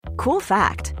Cool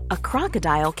fact, a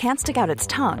crocodile can't stick out its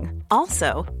tongue.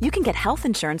 Also, you can get health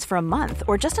insurance for a month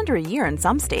or just under a year in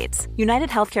some states. United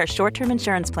Healthcare short-term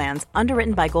insurance plans,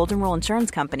 underwritten by Golden Rule Insurance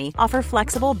Company, offer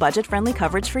flexible, budget-friendly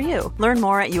coverage for you. Learn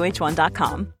more at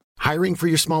uh1.com. Hiring for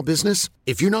your small business?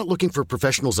 If you're not looking for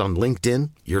professionals on LinkedIn,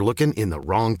 you're looking in the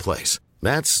wrong place.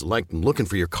 That's like looking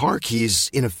for your car keys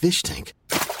in a fish tank.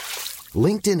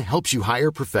 LinkedIn helps you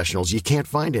hire professionals you can't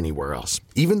find anywhere else,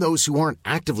 even those who aren't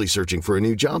actively searching for a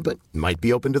new job but might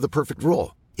be open to the perfect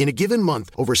role. In a given month,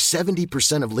 over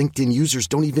 70% of LinkedIn users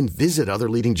don't even visit other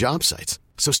leading job sites.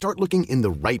 So start looking in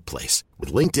the right place.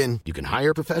 With LinkedIn, you can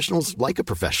hire professionals like a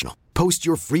professional. Post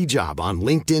your free job on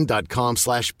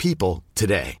linkedin.com/people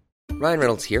today. Ryan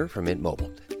Reynolds here from Mint Mobile.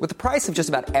 With the price of just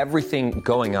about everything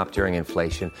going up during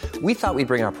inflation, we thought we'd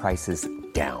bring our prices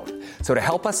down. So to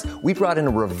help us, we brought in a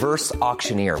reverse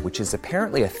auctioneer, which is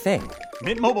apparently a thing.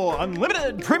 Mint Mobile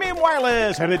Unlimited Premium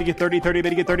Wireless. How to get 30, 30, bit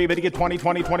to get 30, bit to get 20,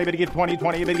 20, 20, bit to get 20,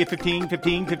 20, bit to get 15,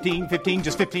 15, 15, 15,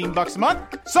 just $15 a month?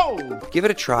 Sold! Give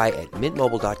it a try at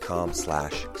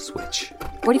mintmobile.com/switch.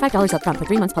 $45 up front for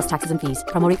 3 months plus taxes and fees.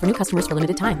 Promo rate for new customers for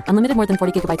limited time. Unlimited more than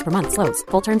 40 gigabytes per month. Slows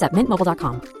full terms at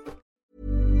mintmobile.com.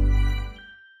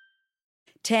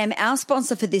 Tam, our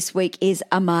sponsor for this week is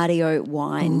Amario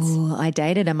Wines. Ooh, I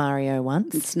dated Amario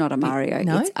once. It's not Amario,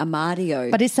 No? It's Amario.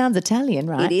 But it sounds Italian,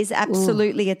 right? It is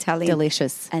absolutely Italian.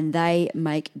 Delicious. And they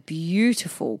make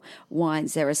beautiful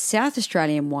wines. They're a South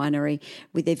Australian winery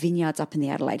with their vineyards up in the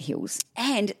Adelaide Hills.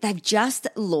 And they've just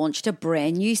launched a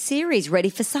brand new series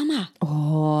ready for summer.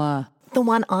 Oh, The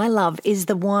one I love is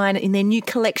the wine in their new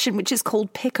collection, which is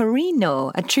called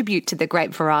Pecorino, a tribute to the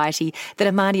grape variety that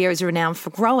Amadio is renowned for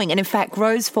growing and, in fact,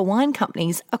 grows for wine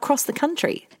companies across the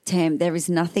country. Tam, there is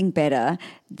nothing better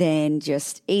than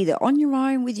just either on your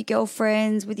own with your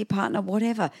girlfriends, with your partner,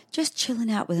 whatever, just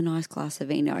chilling out with a nice glass of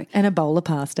vino. and a bowl of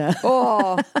pasta.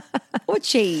 Oh, or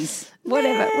cheese,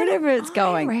 whatever it's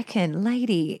going. I reckon,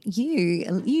 lady,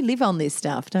 you live on this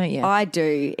stuff, don't you? I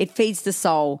do. It feeds the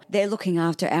soul. They're looking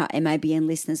after our MABN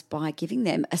listeners by giving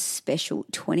them a special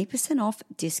 20% off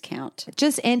discount.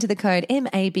 Just enter the code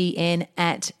MABN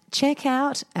at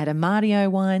checkout at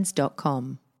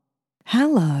amadiowines.com.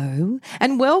 Hello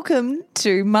and welcome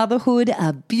to Motherhood,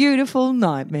 a Beautiful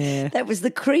Nightmare. That was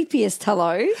the creepiest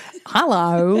hello.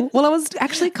 Hello. Well, I was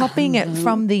actually copying it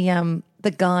from the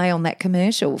guy on that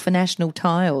commercial for National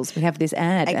Tiles. We have this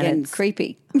ad. Again, and it's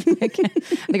creepy. and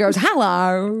the girl goes,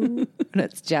 hello. And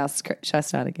it's just, should I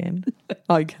start again?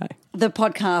 Okay. The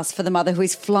podcast for the mother who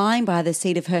is flying by the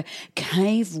seat of her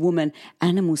cave woman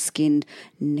animal-skinned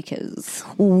knickers.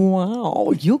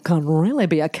 Wow, you can really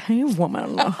be a cave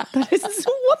woman. That is,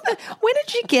 where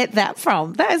did you get that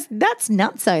from? That's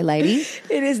nutso, lady.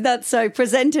 It is not so.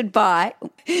 Presented by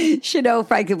Chanel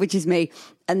Franklin, which is me,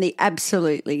 and the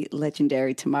absolutely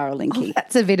legendary Tamara Linky. Oh,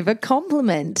 that's a bit of a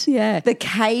compliment. Yeah. The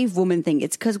cave woman thing,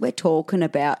 it's because we're talking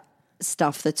about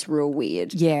stuff that's real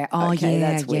weird. Yeah. Oh, Okay,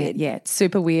 yeah. that's weird. Yeah. It's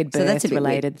super weird So that's a bit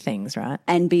birth-related things, right?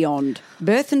 And beyond.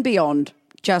 Birth and beyond.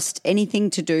 Just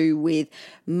anything to do with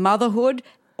motherhood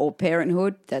or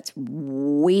parenthood that's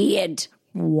weird.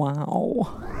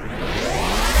 Wow.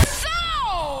 So,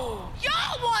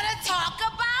 y'all want to talk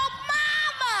about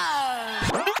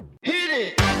mama? Hit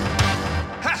it!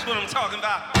 That's what I'm talking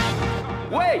about.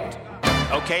 Wait!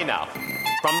 Okay, now,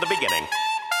 from the beginning.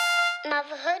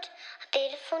 Motherhood, a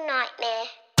beautiful nightmare.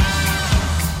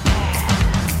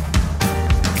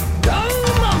 Go,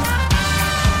 mama!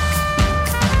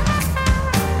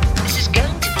 This is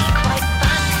going to be quite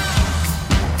fun.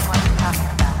 What are you talking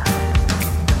about?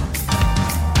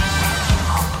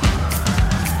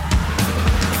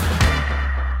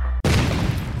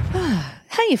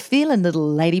 How you feeling, little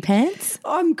lady pants?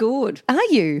 I'm good. Are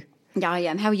you? Yeah, I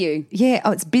am. How are you? Yeah.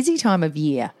 Oh, it's busy time of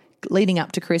year leading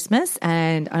up to Christmas,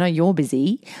 and I know you're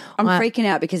busy. I'm freaking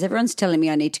out because everyone's telling me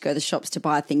I need to go to the shops to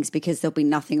buy things because there'll be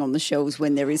nothing on the shelves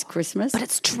when there is Christmas. But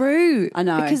it's true. I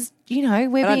know. Because, you know,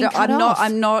 we're But being cut off.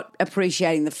 I'm not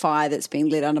appreciating the fire that's being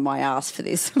lit under my ass for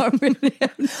this. I really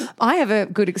am. I have a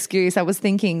good excuse. I was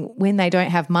thinking when they don't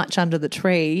have much under the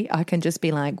tree, I can just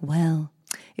be like, well,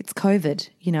 it's COVID,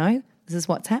 you know. This is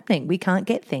what's happening. We can't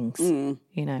get things, you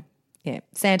know. Yeah,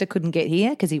 Santa couldn't get here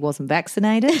because he wasn't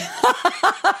vaccinated. He's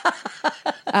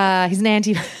an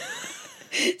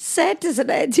Santa's an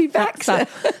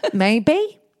anti-vaxxer.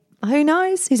 Maybe. Who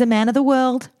knows? He's a man of the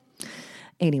world.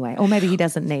 Anyway, or maybe he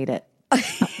doesn't need it.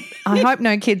 I hope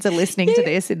no kids are listening to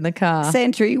this in the car.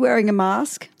 Santa, are you wearing a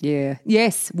mask? Yeah.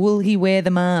 Yes. Will he wear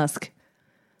the mask?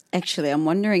 Actually, I'm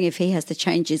wondering if he has to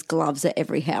change his gloves at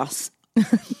every house.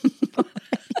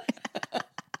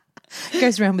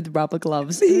 Goes around with rubber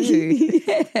gloves.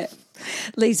 Yeah.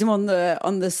 Leaves them on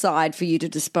the side for you to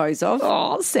dispose of.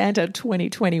 Oh, Santa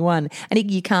 2021.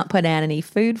 And you can't put out any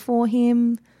food for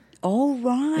him. Oh,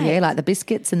 right. Yeah, like the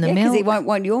biscuits and the milk. because he won't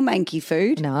want your manky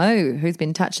food. No, who's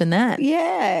been touching that?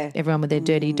 Yeah. Everyone with their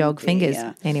dirty dog fingers.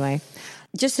 Anyway.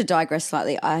 Just to digress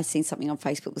slightly, I seen something on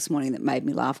Facebook this morning that made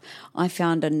me laugh. I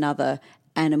found another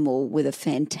animal with a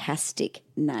fantastic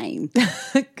name.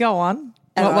 Go on.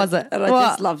 What was it? And I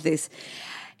just love this.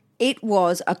 It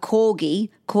was a corgi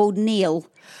called Neil.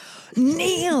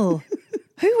 Neil.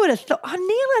 Who would have thought? Oh,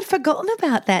 Neil had forgotten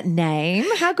about that name.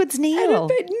 How good's Neil?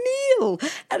 Neil.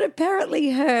 And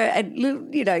apparently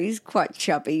he's quite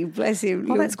chubby. Bless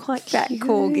him. Oh, that's quite fat cute.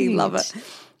 corgi. Love it.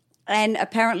 And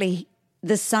apparently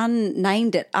the son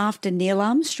named it after Neil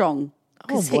Armstrong.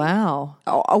 Oh, wow.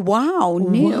 Wow,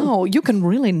 Neil. Wow, you can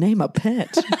really name a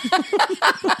pet.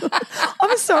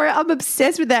 I'm sorry, I'm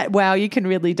obsessed with that wow, you can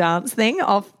really dance thing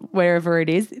off wherever it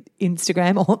is,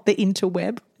 Instagram or the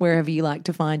interweb, wherever you like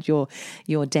to find your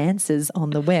dances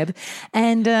on the web.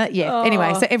 And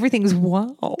anyway, so everything's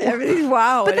wow. Everything's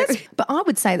wow. But I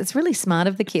would say that's really smart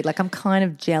of the kid. Like, I'm kind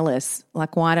of jealous.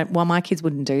 Like, why my kids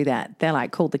wouldn't do that? They're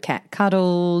like, called the cat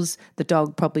Cuddles. The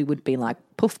dog probably would be like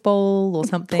Puffball or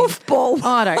something. Puffball. Oh,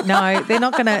 I don't know. They're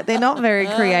not very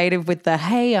creative with the,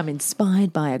 hey, I'm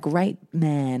inspired by a great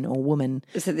man or woman.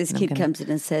 So this kid comes in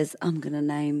and says, I'm going to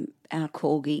name our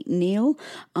corgi Neil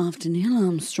after Neil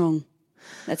Armstrong.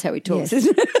 That's how he talks, Yes.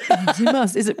 isn't it? He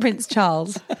must. Is it Prince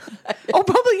Charles? Oh,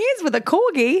 probably is with a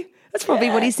corgi. That's probably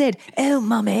what he said. Oh,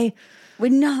 mummy. We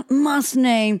must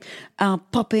name our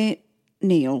puppy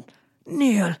Neil.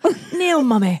 Neil,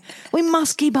 mummy. We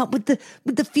must keep up with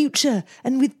the future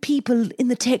and with people in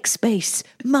the tech space.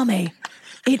 Mummy,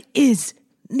 it is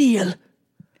Neil.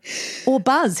 Or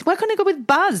Buzz. Why couldn't I go with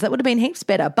Buzz? That would have been heaps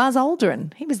better. Buzz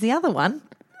Aldrin. He was the other one.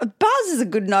 Buzz is a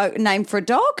good name for a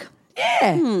dog.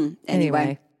 Yeah.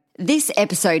 Anyway, this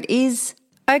episode is...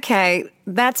 Okay,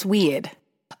 that's weird.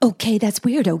 Okay, that's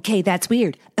weird. Okay, that's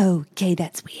weird. Okay,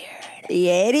 that's weird.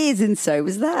 Yeah, it is, and so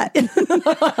was that.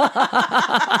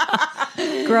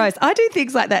 Gross. I do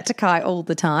things like that to Kai all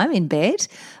the time in bed.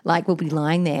 Like, we'll be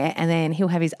lying there and then he'll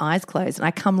have his eyes closed and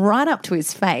I come right up to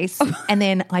his face and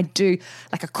then I do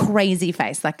like a crazy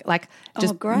face, like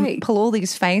just great. Pull all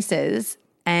these faces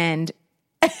and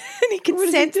he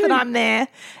can sense that I'm there.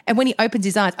 And when he opens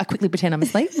his eyes, I quickly pretend I'm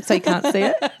asleep so he can't see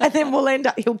it. And then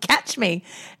he'll catch me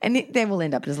and then we'll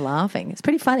end up just laughing. It's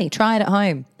pretty funny. Try it at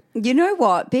home. You know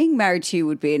what? Being married to you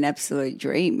would be an absolute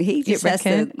dream. He just has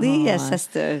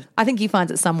to. I think he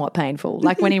finds it somewhat painful.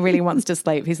 Like when he really wants to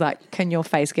sleep, he's like, can your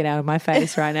face get out of my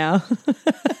face right now?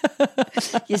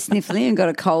 You're sniffling and got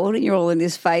a cold and you're all in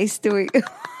his face doing...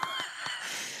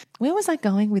 Where was I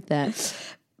going with that?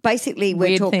 Basically,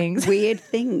 we're talking weird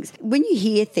things. When you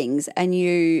hear things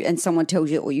and someone tells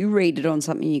you or you read it on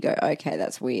something, you go, okay,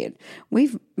 that's weird.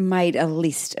 We've made a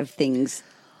list of things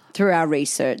through our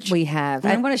research. We have.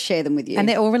 And I want to share them with you. And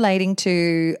they're all relating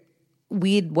to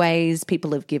weird ways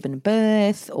people have given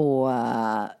birth or,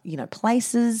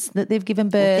 places that they've given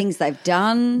birth. Or things they've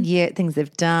done. Yeah, things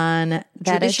they've done.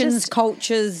 Traditions,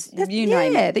 cultures, you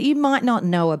name it. That you might not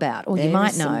know about or you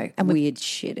might know. And weird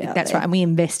shit out That's there. right. And we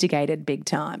investigated big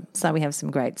time. So we have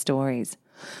some great stories.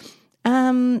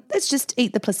 Let's just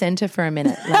eat the placenta for a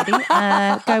minute, lady.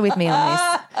 Go with me on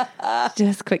this.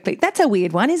 Just quickly. That's a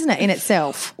weird one, isn't it, in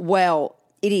itself? Well,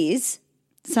 it is.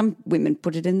 Some women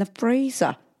put it in the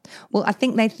freezer. Well, I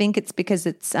think they think it's because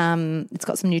it's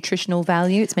got some nutritional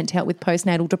value. It's meant to help with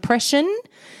postnatal depression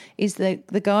is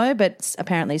the go, but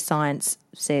apparently science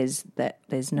says that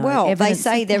there's no evidence. Well, they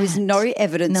say there is no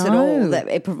evidence at all that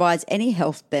it provides any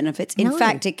health benefits. In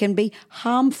fact, it can be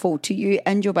harmful to you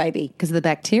and your baby. Because of the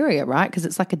bacteria, right? Because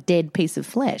it's like a dead piece of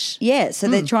flesh. Yeah, so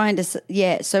they're trying to,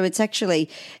 so it's actually,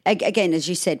 again, as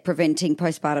you said, preventing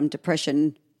postpartum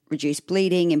depression, reduce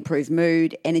bleeding, improve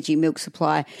mood, energy, milk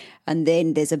supply. And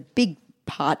then there's a big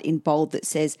part in bold that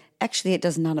says, actually, it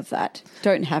does none of that.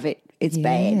 Don't have it. It's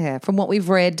bad. Yeah, from what we've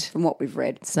read.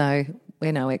 So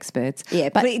we're no experts. Yeah,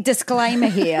 but disclaimer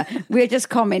here. We're just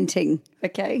commenting,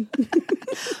 okay?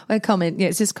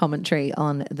 It's just commentary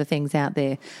on the things out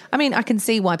there. I mean, I can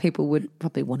see why people would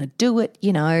probably want to do it.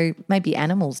 Maybe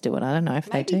animals do it. I don't know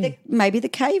if they do. Maybe the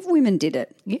cave women did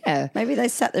it. Yeah. Maybe they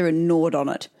sat there and gnawed on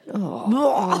it.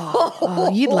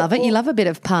 Oh, you'd love it. You love a bit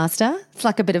of pasta. It's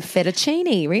like a bit of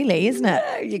fettuccine, really, isn't it?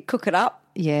 Yeah, you cook it up.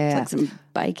 Yeah. It's like some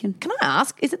bacon. Can I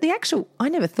ask, is it the actual, I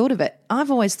never thought of it.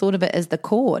 I've always thought of it as the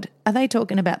cord. Are they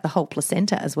talking about the whole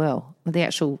placenta as well? The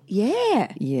actual.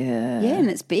 Yeah. Yeah. Yeah, and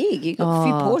it's big. You got a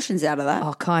few portions out of that.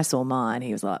 Oh, Kai saw mine.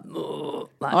 He was like,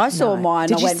 I saw mine.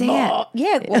 Did I you went, see it?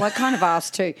 Yeah, well, I kind of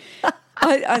asked too.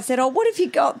 I said, oh, what have you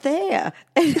got there?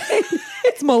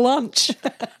 It's my lunch.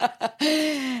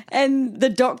 And the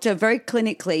doctor very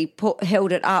clinically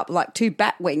held it up like two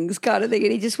bat wings kind of thing.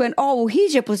 And he just went, oh, well,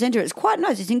 here's your placenta. It's quite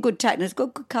nice. It's in good tact and it's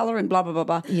got good colour and blah, blah, blah,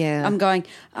 blah. Yeah. I'm going,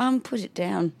 put it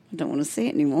down. I don't want to see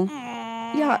it anymore.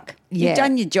 Yuck. Yeah. You've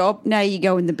done your job. Now you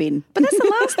go in the bin. But that's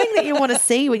the last thing that you want to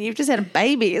see when you've just had a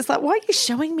baby. It's like, why are you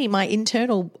showing me my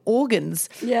internal organs?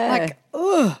 Yeah. Like,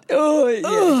 ugh. Oh,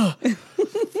 yeah.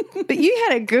 But you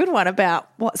had a good one about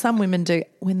what some women do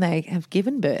when they have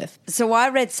given birth. So I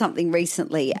read something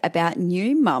recently about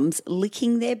new mums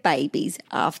licking their babies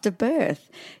after birth.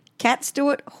 Cats do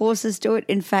it, horses do it.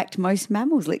 In fact, most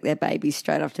mammals lick their babies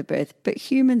straight after birth, but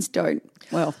humans don't.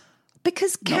 Well,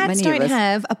 because not cats many of don't us.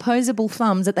 have opposable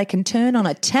thumbs that they can turn on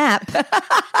a tap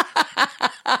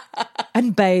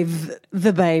and bathe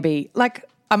the baby. Like,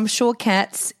 I'm sure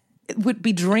cats would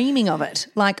be dreaming of it.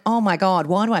 Like, oh my God,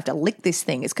 why do I have to lick this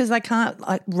thing? It's because they can't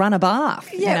like run a bath.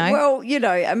 Yeah, you know?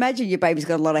 well, imagine your baby's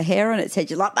got a lot of hair on its head.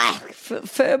 You're like,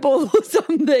 fur ball or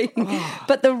something.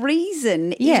 But the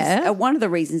reason is, one of the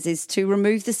reasons is to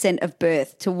remove the scent of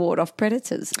birth to ward off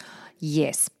predators.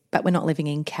 Yes, but we're not living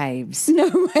in caves. No,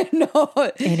 we're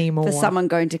not. Anymore. For someone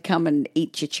going to come and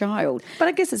eat your child. But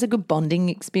I guess it's a good bonding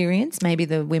experience. Maybe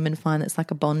the women find it's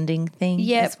like a bonding thing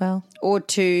as well. Or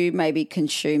to maybe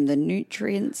consume the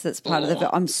nutrients that's part of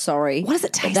the... I'm sorry. What does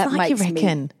it taste that like, you makes me-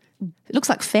 reckon? It looks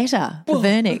like feta for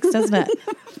vernix, doesn't it?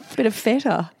 A bit of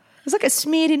feta. It's like it's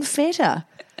smeared in feta.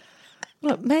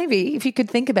 Look, maybe if you could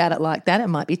think about it like that, it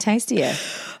might be tastier.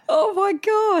 Oh, my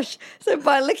gosh. So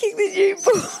by licking the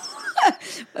newborn...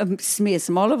 smear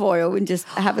some olive oil and just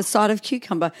have a side of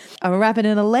cucumber. I'll wrap it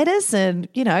in a lettuce and,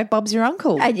 Bob's your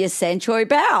uncle. And your Sanchoy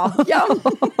bao. Yum.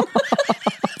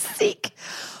 Sick.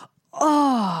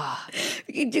 Oh.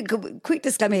 Quick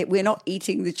disclaimer here, we're not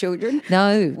eating the children.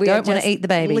 No, we don't are want just to eat the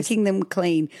babies. licking them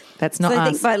clean. That's not so I us.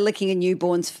 think by licking a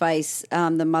newborn's face,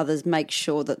 the mothers make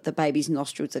sure that the baby's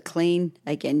nostrils are clean.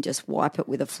 Again, just wipe it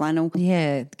with a flannel.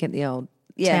 Yeah, get the old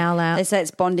towel out. They say it's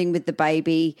bonding with the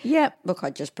baby. Yep. Look, I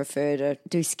just prefer to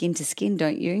do skin to skin,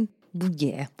 don't you?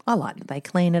 Yeah, I like that they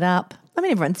clean it up. I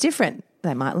mean, everyone's different.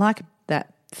 They might like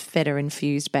that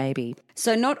feta-infused baby.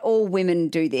 So not all women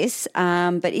do this,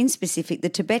 but in specific, the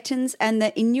Tibetans and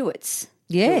the Inuits.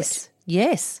 Yes,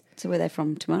 yes. So where are they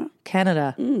from, Tamara?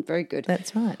 Canada. Very good.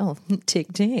 That's right. Oh,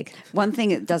 tick, tick. One thing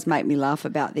that does make me laugh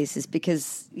about this is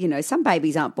because, some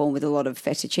babies aren't born with a lot of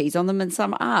feta cheese on them and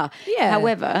some are. Yeah.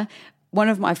 However, one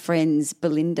of my friends,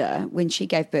 Belinda, when she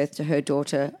gave birth to her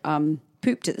daughter,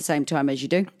 pooped at the same time as you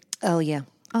do. Oh, yeah.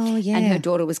 Oh, yeah. And her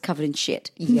daughter was covered in shit.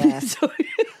 Yeah. So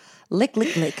lick,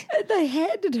 lick, lick. and they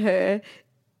handed her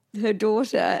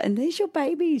daughter, and there's your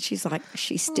baby. She's like,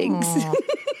 she stinks.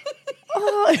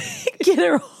 Oh, get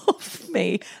her off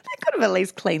me. They could have at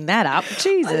least cleaned that up.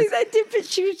 Jesus. I think they did, but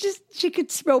she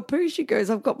could smell poo. She goes,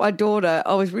 I've got my daughter.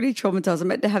 I was really traumatized. I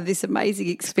meant to have this amazing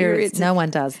experience. No one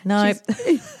does. No.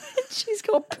 She's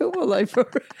got poo all over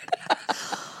her.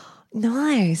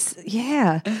 Nice.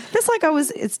 Yeah. That's like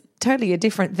it's totally a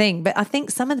different thing. But I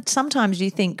think sometimes you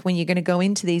think when you're going to go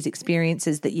into these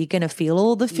experiences that you're going to feel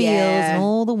all the feels and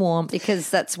all the warmth. Because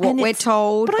that's what we're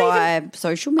told by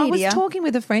social media. I was talking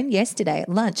with a friend yesterday at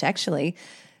lunch, actually,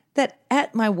 that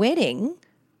at my wedding,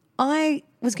 I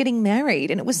was getting married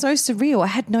and it was so surreal. I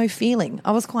had no feeling.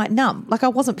 I was quite numb. Like I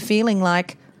wasn't feeling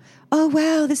like, oh,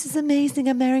 wow, this is amazing.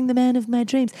 I'm marrying the man of my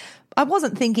dreams. I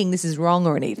wasn't thinking this is wrong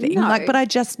or anything. No. But I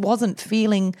just wasn't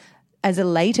feeling as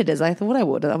elated as I thought I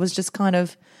would. I was just kind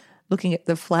of looking at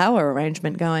the flower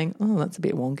arrangement going, oh, that's a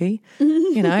bit wonky. I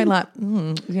don't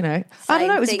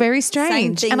know. It was very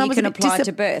strange. Same thing and I you was can a bit apply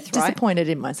to birth, right? disappointed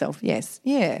in myself, yes.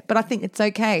 Yeah, but I think it's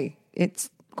okay. It's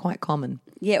quite common.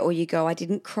 Yeah, or you go, I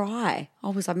didn't cry.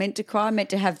 I meant to cry. I meant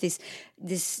to have this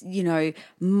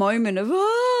moment of,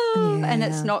 and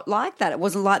it's not like that. It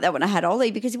wasn't like that when I had Ollie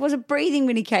because he wasn't breathing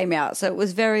when he came out. So it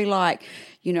was very like,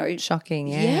 shocking,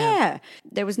 Yeah.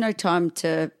 There was no time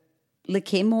to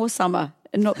lick him or Summer.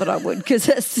 And not that I would because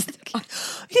that's...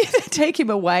 take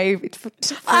him away for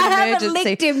I an haven't emergency.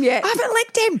 licked him yet. I haven't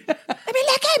licked him. Let me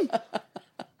lick him.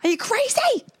 Are you crazy?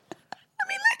 Let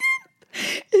me lick him.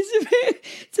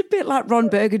 It's a bit like Ron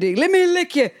Burgundy. Let me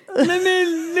lick you. Let me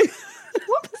lick.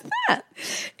 What was that?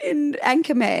 In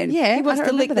Anchorman. Yeah, he wants I to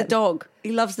don't lick remember the that. dog.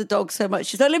 He loves the dog so much.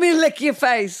 She's like, let me lick your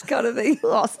face kind of thing.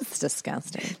 Oh, it's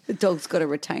disgusting. The dog's got a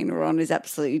retainer on, is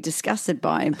absolutely disgusted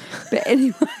by him. But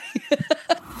anyway.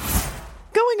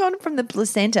 Going on from the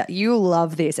placenta, you'll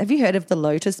love this. Have you heard of the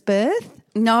lotus birth?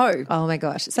 No. Oh my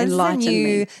gosh. So Enlighten this is a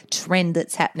new me. trend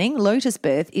that's happening. Lotus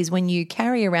birth is when you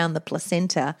carry around the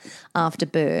placenta after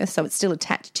birth, so it's still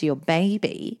attached to your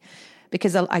baby,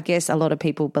 because I guess a lot of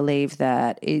people believe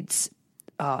that it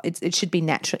should be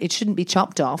natural. It shouldn't be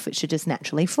chopped off. It should just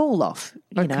naturally fall off,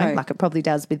 you know, like it probably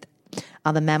does with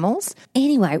other mammals.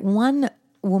 Anyway, one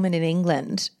woman in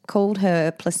England called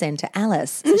her placenta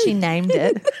Alice. So she named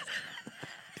it.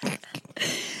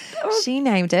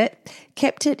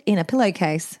 Kept it in a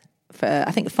pillowcase for,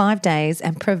 I think, 5 days.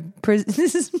 And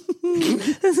this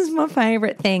is my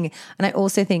favourite thing. And I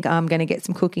also think I'm going to get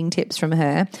some cooking tips from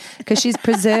her because she's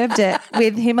preserved it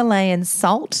with Himalayan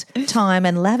salt, thyme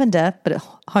and lavender, but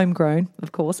homegrown,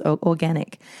 of course,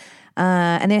 organic.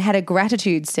 And then had a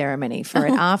gratitude ceremony for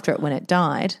it after it when it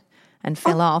died and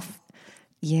fell off.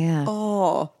 Yeah.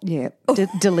 Oh. Yeah.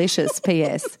 Delicious,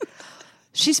 P.S.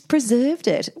 She's preserved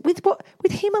it with what?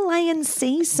 With Himalayan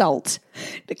sea salt.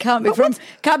 It can't be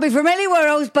from anywhere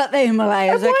else but the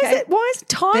Himalayas. Why is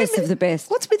thyme? Best of the best.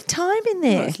 What's with thyme in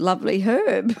there? Oh, it's lovely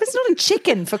herb. It's not a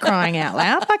chicken, for crying out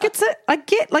loud.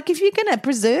 If you're going to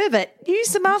preserve it, use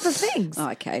some other things.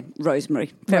 Oh, okay,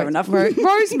 rosemary. Fair enough.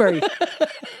 Rosemary.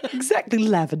 Exactly,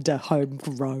 lavender,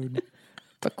 homegrown.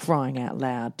 For crying out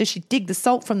loud. Does she dig the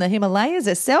salt from the Himalayas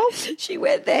herself? She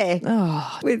went there.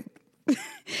 Oh,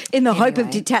 in the hope of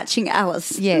detaching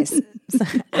Alice. Yes.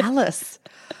 Alice.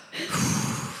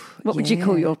 What would you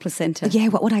call your placenta? Yeah,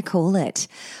 what would I call it?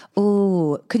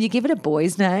 Oh, could you give it a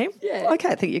boy's name? Yeah. I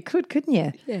can't think you could, couldn't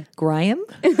you? Yeah. Graham?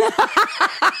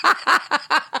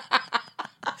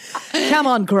 Come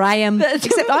on, Graham.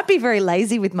 Except I'd be very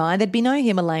lazy with mine. There'd be no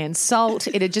Himalayan salt.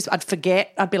 I'd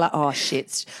forget. I'd be like, oh,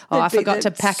 shit. Oh, I forgot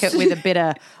to pack it with a bit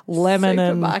of lemon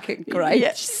supermarket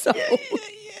grade salt.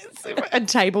 And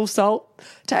table salt,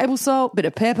 bit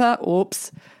of pepper.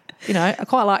 Oops. You know, I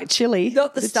quite like chili.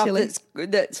 Not the stuff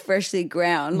that's freshly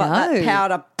ground, like that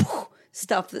powder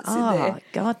stuff that's in there. Oh,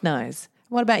 God knows.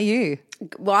 What about you?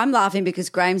 Well, I'm laughing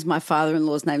because Graham's my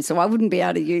father-in-law's name, so I wouldn't be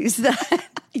able to use that.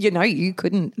 You know, you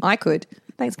couldn't. I could.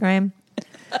 Thanks, Graham.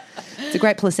 It's a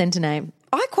great placenta name.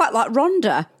 I quite like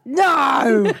Rhonda.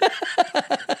 No!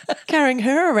 Carrying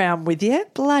her around with you?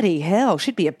 Bloody hell.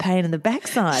 She'd be a pain in the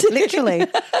backside, literally.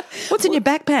 What's in your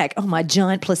backpack? Oh, my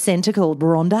giant placenta called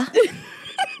Rhonda.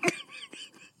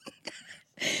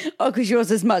 Oh, because yours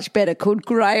is much better, called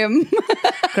Graham.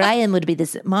 Graham would be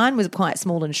this. Mine was quite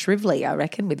small and shrivelly, I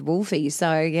reckon, with Wolfie.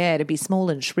 So, yeah, it'd be small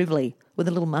and shrivelly with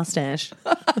a little mustache.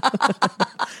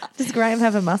 Does Graham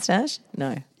have a mustache?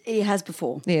 No. He has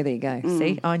before. Yeah, there you go.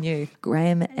 See, I knew.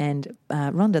 Graham and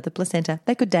Rhonda, the placenta,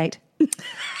 they could date.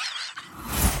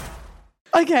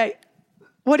 Okay,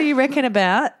 what do you reckon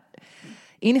about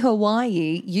in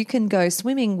Hawaii, you can go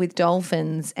swimming with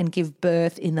dolphins and give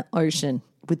birth in the ocean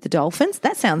with the dolphins?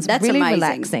 That sounds really amazing.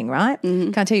 relaxing, right?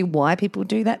 Mm-hmm. Can't I tell you why people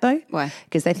do that though? Why?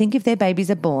 Because they think if their babies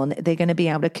are born, they're going to be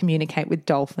able to communicate with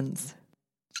dolphins.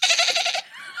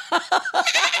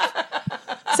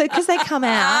 So because they come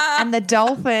out and the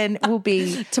dolphin will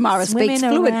be Tamara speaks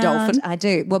fluid around. dolphin. I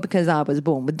do. Well, because I was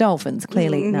born with dolphins,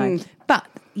 clearly, no. But,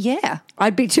 yeah.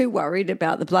 I'd be too worried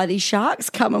about the bloody sharks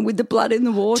coming with the blood in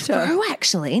the water. True,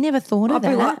 actually. Never thought of that.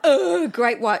 I'd be like, oh,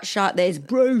 great white shark. There's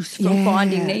Bruce from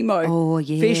Finding Nemo. Oh,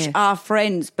 yeah. Fish are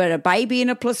friends, but a baby in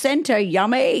a placenta,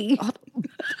 yummy.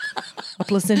 A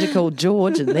placenta called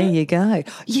George, and there you go.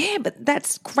 Yeah, but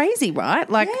that's crazy, right?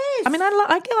 Like, Yes. I mean, I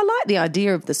like the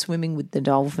idea of the swimming with the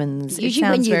dolphins. It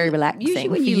sounds very relaxing. Usually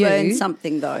when for you learn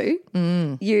something, though,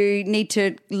 you need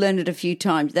to learn it a few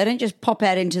times. They don't just pop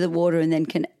out into the water and then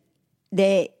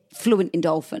they're fluent in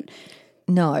dolphin.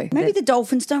 No. Maybe the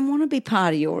dolphins don't want to be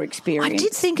part of your experience. I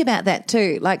did think about that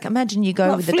too. Like, imagine you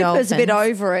go with the dolphins. Flipper's a bit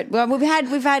over it. Well, we've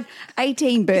had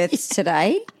 18 births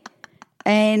today.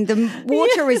 And the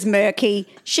water is murky.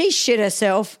 She shit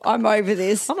herself. I'm over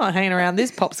this. I'm not hanging around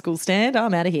this popsicle stand.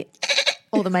 I'm out of here.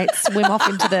 All the mates swim off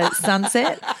into the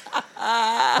sunset.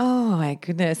 Oh, my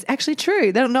goodness. Actually,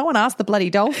 true. No one asked the bloody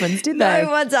dolphins, did they?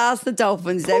 No one's asked the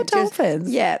dolphins. Poor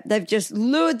dolphins. They've just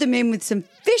lured them in with some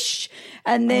fish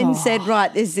and then said,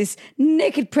 right, there's this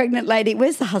naked pregnant lady.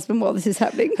 Where's the husband while this is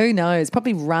happening? Who knows?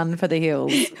 Probably run for the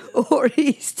hills. Or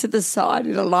he's to the side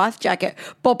in a life jacket,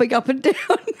 bobbing up and down.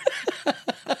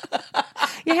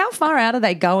 Yeah, how far out are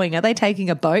they going? Are they taking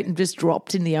a boat and just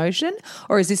dropped in the ocean?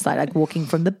 Or is this like walking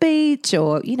from the beach?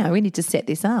 Or, we need to set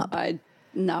this up.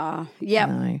 Nah. Yeah.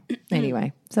 No.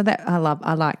 Anyway, so that I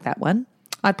like that one.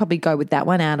 I'd probably go with that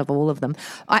one out of all of them.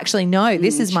 Actually, no,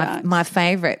 this is my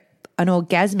favourite, an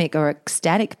orgasmic or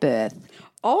ecstatic birth.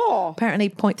 Oh. Apparently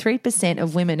 0.3%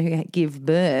 of women who give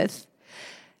birth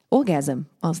orgasm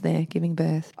whilst they're giving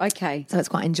birth. Okay. So it's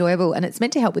quite enjoyable and it's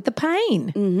meant to help with the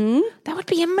pain. Mm-hmm. That would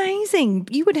be amazing.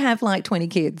 You would have like 20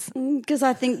 kids. Because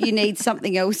I think you need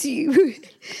something else. You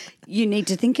you need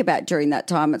to think about during that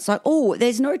time. It's like, oh,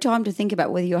 there's no time to think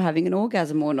about whether you're having an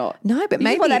orgasm or not. No, but You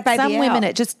maybe want that baby some women out.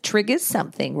 it just triggers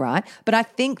something, right? But I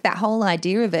think that whole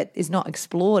idea of it is not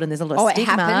explored, and there's a lot of it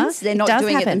stigma. happens? They're not does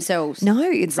doing it happen. themselves. No,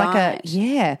 it's like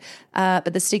Right.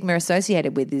 but the stigma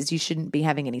associated with is you shouldn't be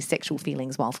having any sexual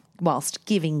feelings whilst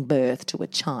giving birth to a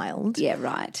child. Yeah,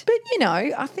 right. But,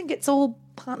 I think it's all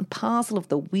part and parcel of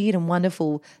the weird and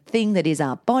wonderful thing that is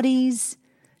our bodies.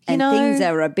 And things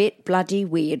are a bit bloody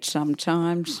weird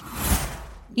sometimes.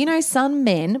 Some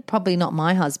men, probably not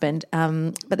my husband,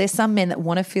 but there's some men that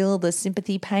want to feel the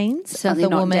sympathy pains Certainly of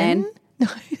the not woman. Dan. No,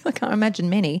 I can't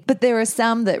imagine many. But there are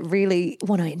some that really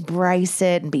want to embrace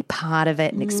it and be part of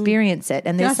it and experience it.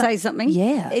 And Can I there's say something?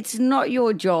 Yeah. It's not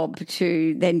your job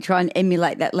to then try and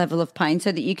emulate that level of pain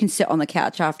so that you can sit on the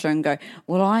couch after and go,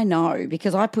 well, I know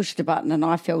because I pushed a button and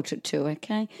I felt it too,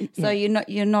 okay? So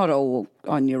you're not all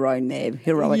on your own there,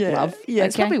 heroic love. Yeah,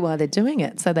 it's okay? probably why they're doing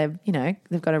it. So they've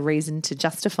got a reason to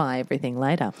justify everything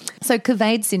later. So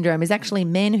Couvade syndrome is actually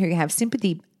men who have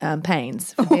sympathy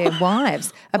pains for their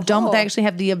wives. They actually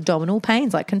have the abdominal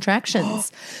pains, like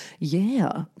contractions.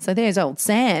 Yeah. So there's old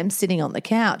Sam sitting on the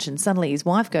couch and suddenly his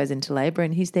wife goes into labour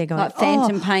and he's there going, Like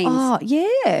phantom pains. Oh,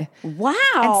 yeah. Wow.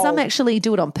 And some actually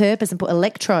do it on purpose and put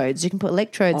electrodes. You can put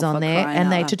electrodes on for there crying and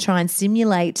out they loud. to try and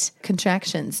simulate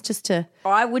contractions just to...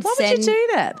 Why would you do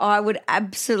that? I would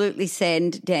absolutely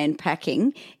send Dan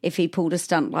packing if he pulled a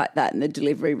stunt like that in the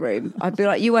delivery room. I'd be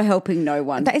like, you are helping no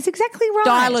one. That is exactly right.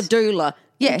 Dial a doula.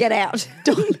 Yeah. Get out.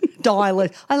 Dial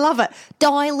it. I love it.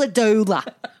 Dial a doula.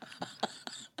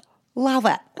 Love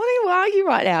it. What are you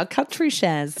right now? Country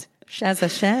Shaz.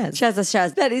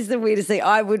 Shaz. That is the weirdest thing.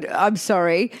 I'm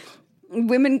sorry.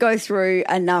 Women go through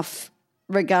enough,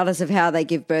 regardless of how they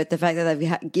give birth. The fact that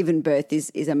they've given birth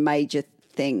is a major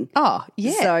thing. Oh,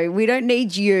 yeah. So we don't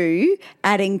need you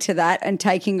adding to that and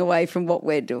taking away from what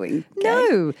we're doing. Okay?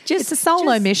 No. It's a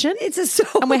solo mission. It's a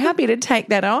solo. And we're happy to take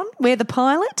that on. We're the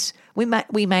pilot.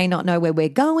 We may not know where we're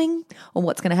going or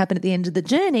what's going to happen at the end of the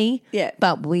journey. Yeah.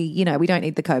 But we don't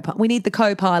need the co-pilot. We need the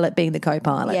co-pilot being the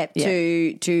co-pilot.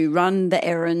 Yeah, to run the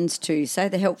errands, to say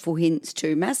the helpful hints,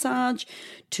 to massage,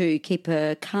 to keep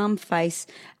a calm face,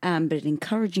 but an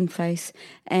encouraging face,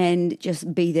 and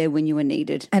just be there when you are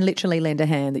needed. And literally lend a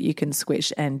hand that you can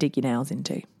squish and dig your nails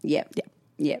into. Yeah.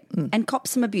 And cop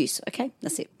some abuse, okay?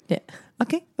 That's it. Yeah.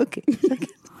 Okay.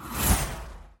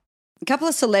 A couple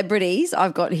of celebrities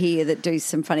I've got here that do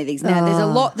some funny things. Now, there's a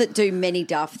lot that do many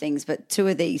daft things, but two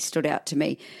of these stood out to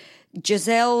me.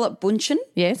 Giselle Bundchen,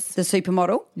 Yes. the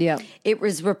supermodel. Yeah. It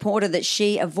was reported that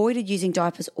she avoided using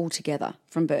diapers altogether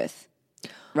from birth,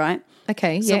 right?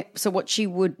 Okay, yeah. So what she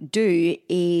would do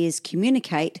is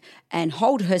communicate and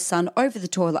hold her son over the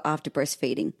toilet after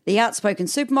breastfeeding. The outspoken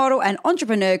supermodel and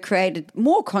entrepreneur created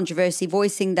more controversy,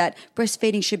 voicing that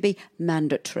breastfeeding should be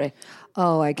mandatory.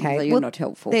 Oh, okay. Although you're not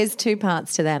helpful. There's two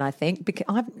parts to that, I think. Because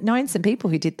I've known some people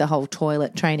who did the whole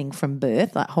toilet training from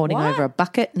birth, like holding What? over a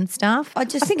bucket and stuff. I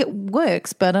think it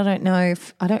works, but I don't know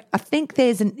if I think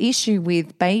there's an issue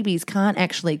with babies can't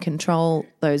actually control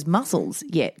those muscles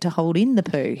yet to hold in the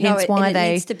poo. Hence why it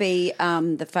needs to be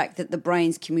the fact that the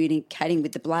brain's communicating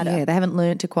with the bladder. they haven't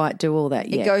learned to quite do all that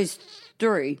yet. It goes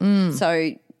through.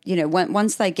 So,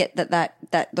 once they get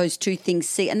that those two things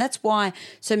see, and that's why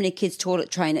so many kids toilet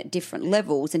train at different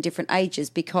levels and different ages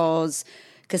because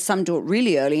some do it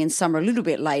really early and some are a little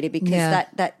bit later because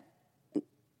that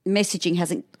messaging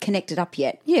hasn't connected up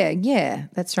yet. Yeah,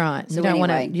 that's right. So you don't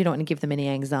want anyway. to give them any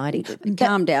anxiety.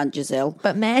 Calm down, Giselle.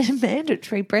 But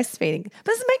mandatory breastfeeding. But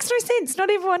this makes no sense. Not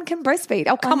everyone can breastfeed.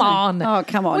 Oh, come know. on. Oh,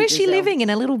 come on, Where's she Giselle. living?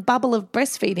 In a little bubble of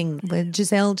breastfeeding? Well,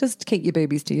 Giselle, just keep your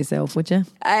boobies to yourself, would you?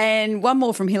 And one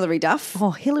more from Hilary Duff.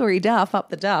 Oh, Hilary Duff, up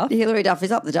the duff. Hilary Duff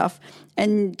is up the duff,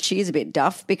 and she is a bit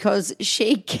duff because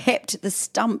she kept the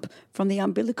stump from the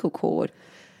umbilical cord.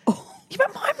 Yeah,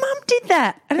 but my mum did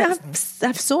that. And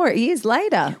I saw it years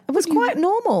later. It was quite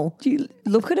normal. Do you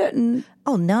look at it and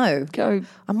Oh, no. go?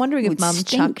 I'm wondering if would mum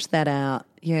stink. chucked that out.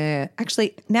 Yeah.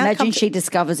 Actually, now Imagine she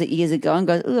discovers it years ago and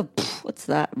goes, "Ugh, what's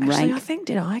that? Actually, Rank." I think,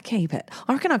 did I keep it?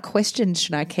 I reckon I questioned,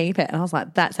 should I keep it? And I was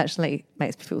like, that's actually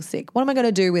makes me feel sick. What am I going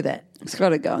to do with it? It's got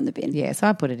to go in the bin. Yeah, so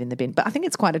I put it in the bin. But I think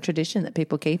it's quite a tradition that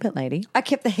people keep it, lady. I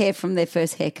kept the hair from their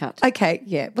first haircut. Okay,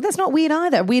 yeah. Well, that's not weird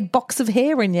either. A weird box of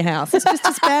hair in your house. It's just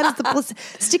as bad as the placenta.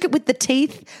 Stick it with the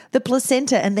teeth, the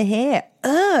placenta and the hair.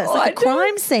 Ugh, it's like a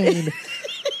crime scene.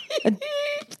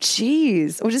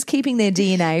 Jeez. Or just keeping their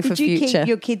DNA for Did you future. keep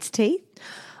your kids' teeth?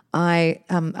 I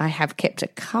have kept a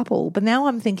couple, but now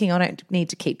I'm thinking I don't need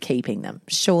to keep keeping them,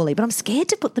 surely. But I'm scared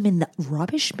to put them in the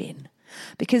rubbish bin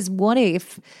because what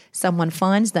if someone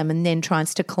finds them and then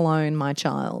tries to clone my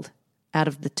child out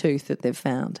of the tooth that they've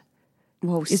found?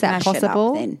 Well, Is that smash it up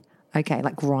possible? then. Okay,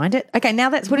 like grind it. Okay, now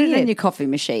that's Put weird. it in your coffee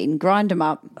machine, grind them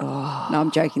up. Oh. No,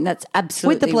 I'm joking. That's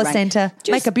absolutely With the placenta,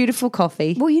 make a beautiful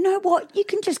coffee. Well, you know what? You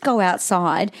can just go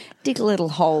outside, dig a little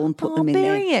hole and put them in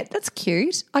there. Bury it. That's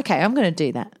cute. Okay, I'm going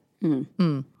to do that.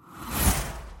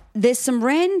 There's some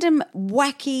random,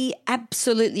 wacky,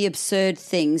 absolutely absurd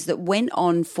things that went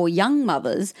on for young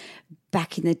mothers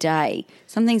back in the day.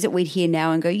 Some things that we'd hear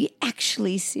now and go, you're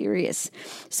actually serious.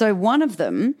 So one of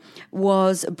them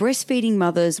was breastfeeding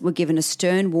mothers were given a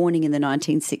stern warning in the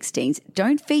 1960s.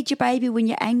 Don't feed your baby when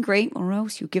you're angry or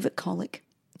else you'll give it colic.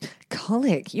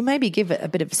 Colic. You maybe give it a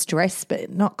bit of stress, but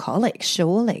not colic,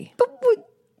 surely. But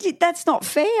that's not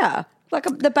fair. Like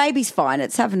the baby's fine.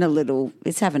 It's having a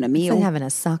meal. They're having a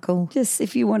suckle. Just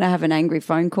if you want to have an angry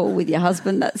phone call with your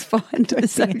husband, that's fine at the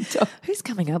same time. Who's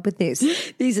coming up with this?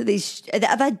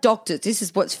 Are they doctors? This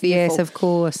is what's fearful. Yes, of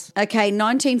course. Okay,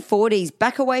 1940s.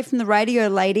 Back away from the radio,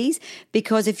 ladies,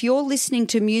 because if you're listening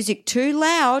to music too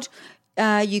loud,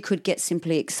 you could get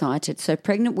simply excited. So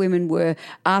pregnant women were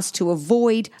asked to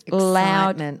avoid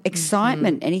loud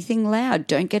excitement. Anything loud,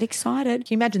 don't get excited.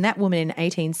 Can you imagine that woman in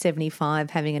 1875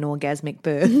 having an orgasmic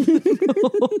birth?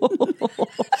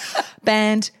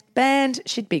 Band,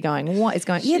 she'd be going, what is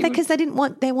going? Yeah, because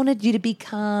they wanted you to be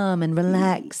calm and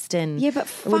relaxed, and yeah, but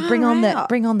it would bring on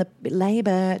the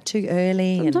labour too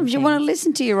early. Sometimes you want to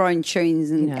listen to your own tunes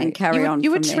and carry on.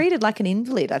 You were from there. treated like an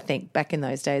invalid, I think, back in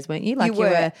those days, weren't you? Like you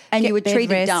were treated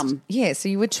bed rest. dumb. Yeah, so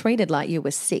you were treated like you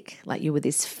were sick, like you were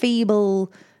this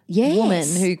feeble Yes. woman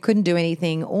who couldn't do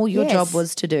anything. All your Yes. job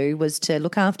was to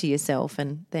look after yourself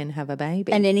and then have a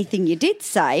baby. And anything you did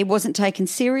say wasn't taken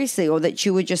seriously, or that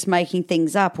you were just making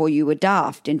things up, or you were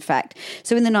daft, in fact.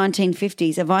 So in the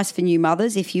 1950s, advice for new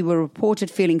mothers, if you were reported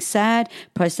feeling sad,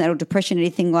 postnatal depression,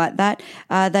 anything like that,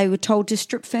 they were told to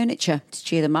strip furniture to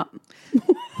cheer them up.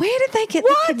 Where did they get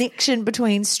the connection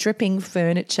between stripping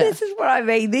furniture? This is what I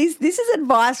mean. This is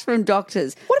advice from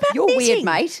doctors. What about You're knitting? weird,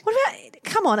 mate. What about,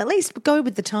 come on, at least go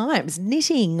with the times.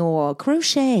 Knitting or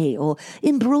crochet or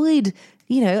embroid,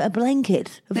 a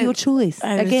blanket of your choice.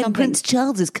 Again, something. Prince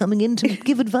Charles is coming in to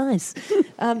give advice.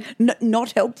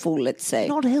 Not helpful, let's say.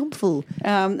 Not helpful.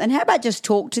 And how about just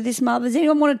talk to this mother? Does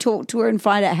anyone want to talk to her and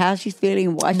find out how she's feeling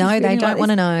and why she's feeling they don't like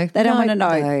want to this? know. They don't want to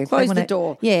know. No, Close the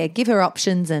door. Yeah, give her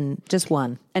options and just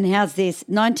one. And how's this?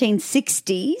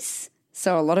 1960s.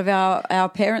 So a lot of our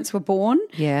parents were born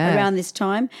around this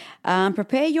time.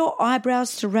 Prepare your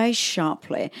eyebrows to raise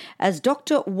sharply, as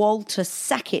Dr. Walter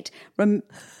Sackett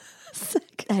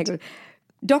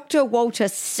Dr. Walter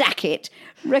Sackett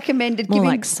recommended More giving...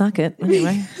 like suck it.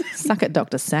 Anyway, suck it,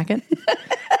 Dr. Sackett.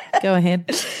 Go ahead.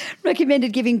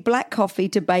 Recommended giving black coffee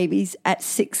to babies at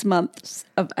 6 months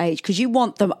of age, because you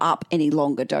want them up any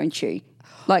longer, don't you?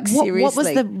 Like, seriously. What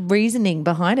was the reasoning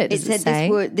behind it? Does it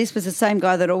say? This was the same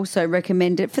guy that also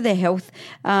recommended for their health,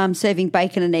 serving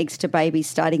bacon and eggs to babies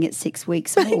starting at 6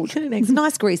 weeks old. Bacon and eggs.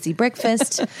 Nice greasy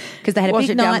breakfast, because they had a Wash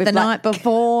big it down night with the black- night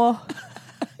before.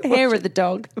 Hair of the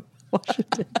dog. Wash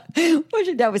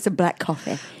it down with some black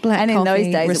coffee. Black in those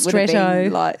coffee, days, it would have ristretto.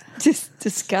 been like just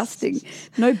disgusting.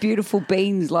 No beautiful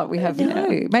beans like we have now.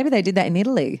 No, maybe they did that in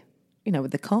Italy.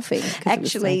 With the coffee. 'cause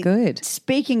Actually, it was so good.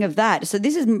 Speaking of that, so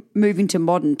this is moving to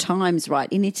modern times,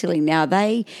 right? In Italy now,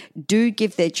 they do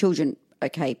give their children,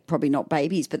 okay, probably not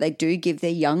babies, but they do give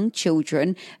their young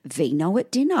children vino at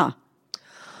dinner.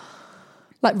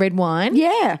 Like red wine?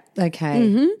 Yeah.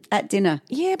 Okay. At dinner.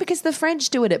 Yeah, because the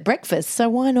French do it at breakfast, so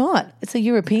why not? It's a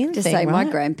European To thing, say my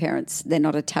right? grandparents, they're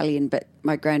not Italian, but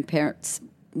my grandparents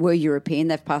were European.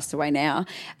 They've passed away now.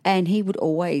 And he would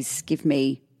always give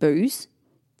me booze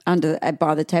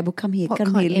by the table. Come here, What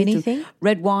come kind? here. little Anything?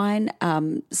 Red wine.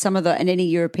 And any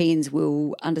Europeans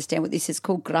will understand what this is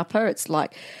called, grappa. It's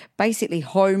like basically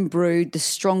home brewed, the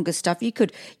strongest stuff. You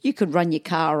could run your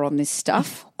car on this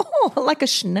stuff. Oh, like a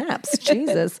schnapps.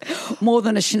 Jesus. More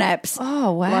than a schnapps.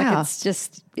 Oh, wow. Like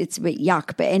it's a bit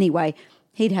yuck. But anyway,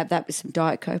 he'd have that with some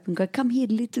Diet Coke and go, come here,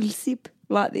 little sip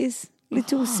like this.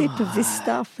 Little sip of this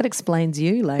stuff. That explains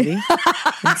you, lady,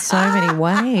 in so many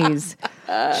ways.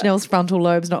 Chanel's frontal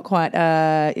lobe's not quite,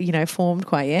 formed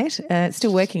quite yet.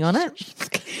 Still working on it.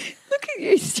 Look at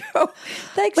you, Joel.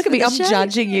 Thanks. Look for at me, the I'm shade.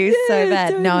 judging you so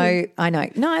bad. Totally. No, I know.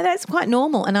 No, that's quite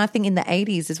normal. And I think in the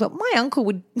 80s as well, my uncle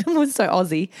was so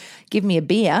Aussie, give me a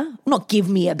beer. Not give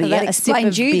me a beer, that a sip of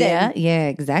explained you beer. then. Yeah,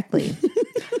 exactly.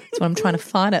 That's what I'm trying to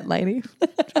fight at, lady.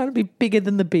 Trying to be bigger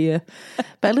than the beer.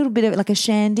 But a little bit of like a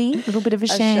shandy, a little bit of a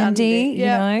shandy,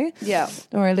 Yeah. Yeah.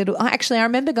 Or a little. Actually, I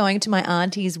remember going to my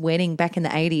auntie's wedding back in the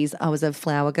 80s. I was a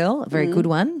flower girl, a very good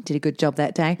one. Did a good job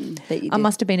that day. bet you I did.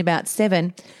 must have been about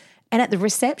 7. And at the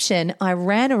reception, I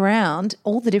ran around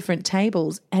all the different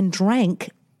tables and drank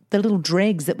the little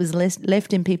dregs that was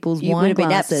left in people's You wine would have been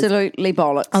glasses. absolutely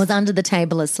bollocks. I was under the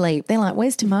table asleep. They're like,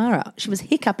 where's Tamara? She was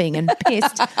hiccuping and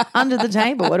pissed under the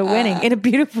table at a wedding in a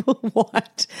beautiful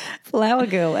white flower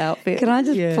girl outfit. Can I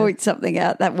just point something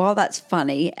out? That while that's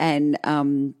funny and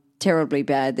terribly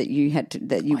bad that you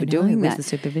were doing Where's that, the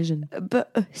supervision?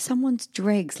 but someone's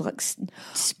dregs like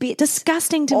spit.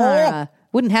 Disgusting, Tamara.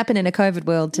 Wouldn't happen in a COVID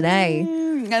world today,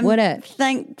 I'm would it?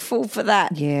 thankful for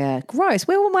that. Yeah, gross.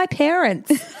 Where were my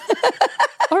parents?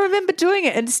 I remember doing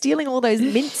it and stealing all those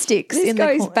mint sticks. This in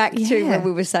goes the back to when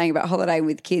we were saying about holidaying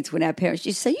with kids when our parents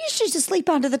used to say, you should just sleep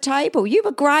under the table. You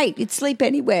were great. You'd sleep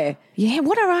anywhere. Yeah,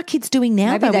 what are our kids doing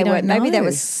now? Maybe they weren't. Maybe they know?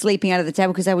 were sleeping under the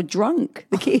table because they were drunk,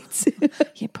 the kids.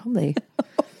 Yeah, probably.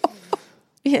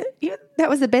 Yeah, that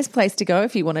was the best place to go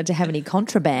if you wanted to have any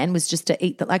contraband, was just to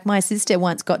eat that. Like my sister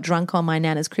once got drunk on my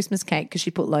nana's Christmas cake because she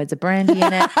put loads of brandy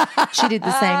in it. She did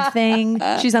the same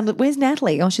thing. She's under. Where's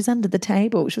Natalie? Oh, she's under the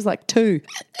table. She was like 2.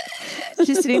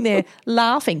 She's sitting there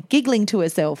laughing, giggling to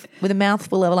herself with a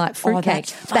mouthful of like fruitcake.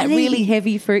 that's That funny. really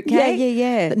heavy fruitcake.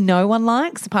 Yeah. That no one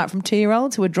likes apart from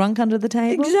 2-year-olds who are drunk under the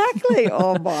table. Exactly.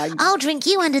 Oh my. I'll drink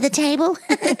you under the table.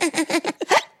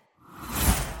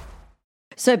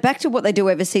 So back to what they do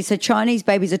overseas. So Chinese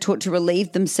babies are taught to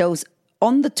relieve themselves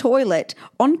on the toilet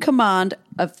on command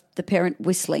of the parent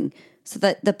whistling. So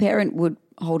that the parent would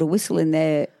hold a whistle in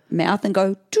their mouth and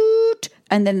go toot,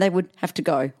 and then they would have to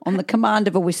go on the command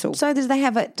of a whistle. So do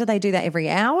they do that every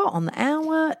hour, on the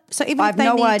hour? So even I if have they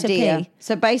no need idea. to pee?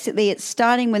 So basically it's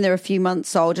starting when they're a few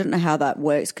months old. I don't know how that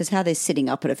works because how they're sitting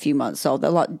up at a few months old.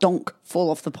 They're like donk, fall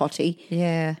off the potty.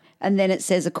 Yeah. And then it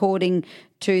says, according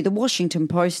to the Washington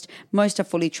Post, most are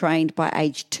fully trained by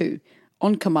age 2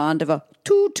 on command of a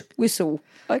toot whistle.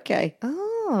 Okay.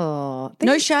 Oh.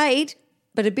 No shade,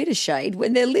 but a bit of shade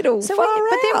when they're little. So Far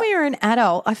but then out. when you're an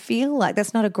adult, I feel like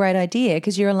that's not a great idea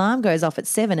because your alarm goes off at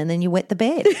 7 and then you wet the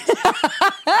bed.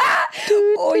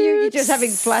 Or you're just having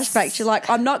flashbacks. You're like,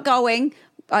 I'm not going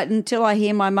until I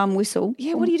hear my mum whistle.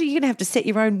 Yeah, what do you do? You're going to have to set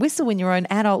your own whistle in your own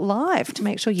adult life to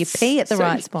make sure you pee at the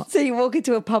right spot. So you walk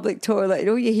into a public toilet and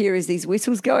all you hear is these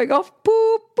whistles going off.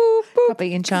 Boop, boop, boop.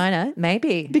 Probably in China,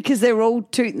 maybe. Because they're all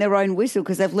tooting their own whistle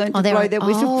because they've learned to blow their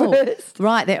whistle first.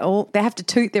 Right, they have to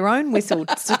toot their own whistle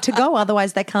to go,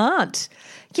 otherwise they can't.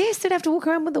 Yes, they'd have to walk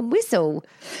around with a whistle.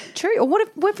 True. Or what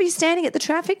if you're standing at the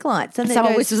traffic lights and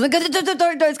Someone whistles and goes,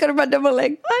 don't, it's going to run down my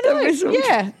leg. I know.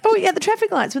 Yeah. Oh, yeah, the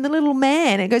traffic lights when the little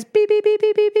man, it goes beep, beep, beep,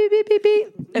 beep, beep, beep, beep, beep, beep.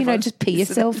 You know, just pee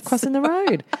yourself crossing the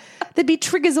road. There'd be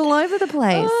triggers all over the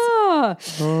place.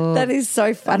 Oh, that is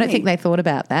so funny. I don't think they thought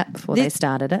about that before they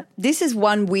started it. This is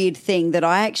one weird thing that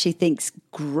I actually think's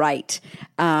great.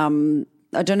 I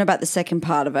don't know about the second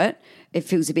part of it. It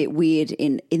feels a bit weird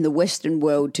in the Western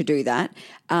world to do that.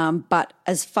 But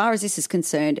as far as this is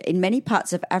concerned, in many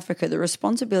parts of Africa, the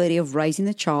responsibility of raising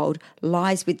the child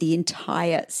lies with the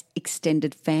entire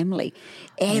extended family.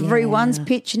 Everyone's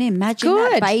pitching in. Imagine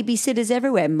that, babysitters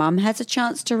everywhere. Mum has a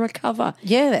chance to recover.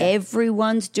 Yeah.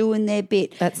 Everyone's doing their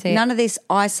bit. That's it. None of this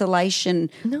isolation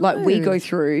like we go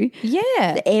through.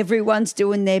 Yeah. Everyone's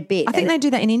doing their bit. I think they do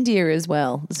that in India as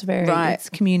well. It's very, Right. it's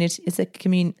community, it's a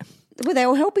commune. Well, they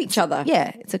all help each other.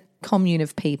 Yeah, it's a commune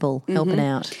of people helping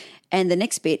out. And the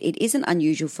next bit, it isn't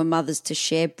unusual for mothers to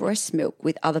share breast milk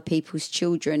with other people's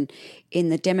children in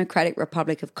the Democratic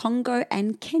Republic of Congo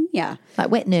and Kenya.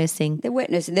 Like wet nursing. They're wet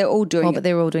nursing. They're all doing Well, it. but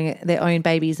they're all doing it, their own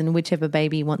babies and whichever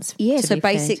baby wants Yeah, to so be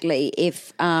fed. basically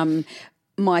if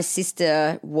my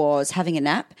sister was having a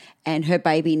nap and her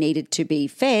baby needed to be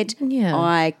fed, Yeah.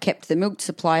 I kept the milk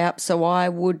supply up so I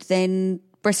would then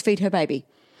breastfeed her baby.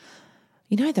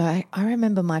 You know, though, I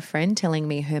remember my friend telling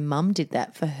me her mum did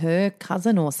that for her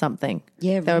cousin or something.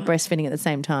 Yeah, They were right. breastfeeding at the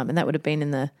same time, and that would have been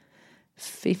in the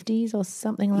 50s or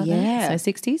something like Yeah. that. So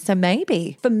 60s. So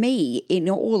maybe. For me, in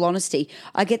all honesty,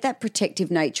 I get that protective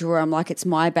nature where I'm like, it's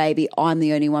my baby. I'm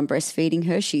the only one breastfeeding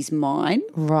her. She's mine.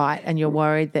 Right. And you're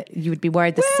worried that you would be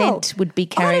worried the Well, scent would be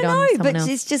carried I don't on know, someone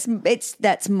but else.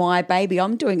 that's my baby.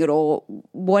 I'm doing it all,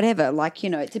 whatever. Like, you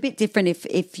know, it's a bit different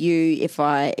if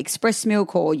I express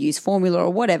milk or use formula or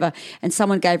whatever, and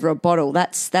someone gave her a bottle.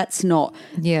 That's not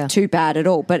too bad at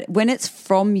all. But when it's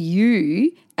from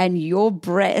you and your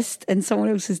breast and someone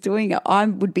else is doing it, I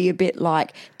would be a bit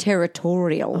like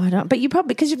territorial. I don't, but you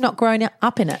probably, because you've not grown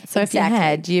up in it. So if you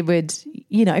had, you would,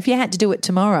 you know, if you had to do it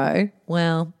tomorrow,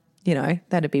 well, you know,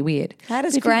 that'd be weird. How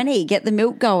does Granny get the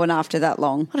milk going after that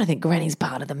long? I don't think Granny's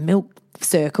part of the milk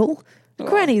circle.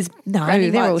 Granny's, no,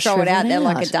 Granny they're might all throw it out there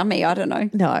like a shriveled dummy. I don't know.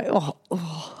 No.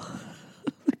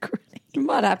 It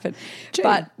might happen.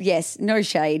 But yes, no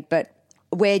shade, but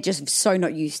we're just so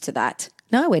not used to that.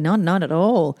 No, we're not at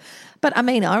all. But, I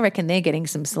mean, I reckon they're getting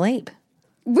some sleep.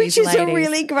 Which These is a ladies.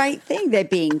 really great thing. They're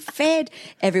being fed.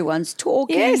 Everyone's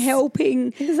talking, Yes,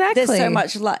 helping. exactly. There's so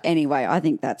much anyway, I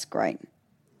think that's great.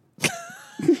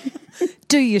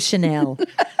 Do you, Chanel?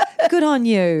 Good on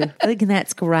you. I think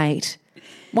that's great.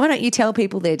 Why don't you tell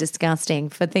people they're disgusting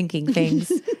for thinking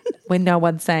things when no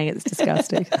one's saying it's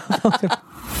disgusting?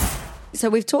 So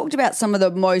we've talked about some of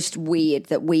the most weird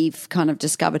that we've kind of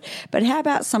discovered, but how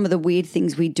about some of the weird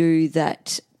things we do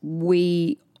that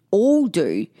we all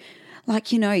do?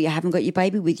 Like, you haven't got your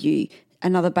baby with you.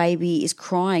 Another baby is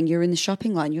crying. You're in the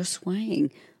shopping line. You're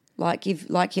swaying. Like you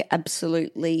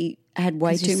absolutely had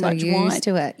way too much wine. Used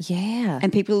to it. Yeah.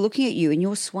 And people are looking at you and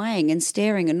you're swaying and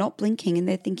staring and not blinking and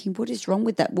they're thinking, what is wrong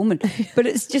with that woman? But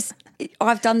it's just,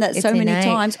 I've done that so many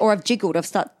times. Or I've jiggled. I've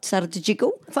started to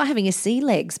jiggle. It's like having your sea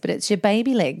legs, but it's your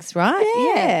baby legs,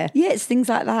 right? Yeah. Yeah, it's things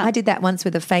like that. I did that once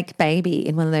with a fake baby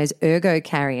in one of those ergo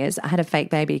carriers. I had a fake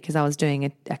baby because I was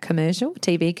doing a commercial,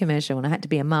 TV commercial, and I had to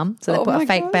be a mum. So they put a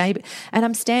fake baby. And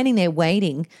I'm standing there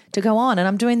waiting to go on and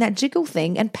I'm doing that jiggle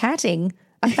thing and patting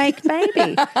a fake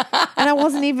baby. And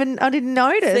I didn't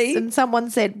notice. See? And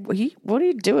someone said, what are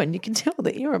you doing? You can tell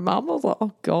that you're a mum. I was like,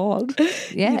 oh, God.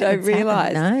 Yeah. You don't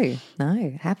realise. No,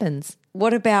 it happens.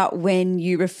 What about when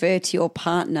you refer to your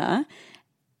partner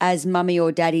as mummy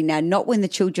or daddy now, not when the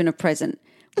children are present?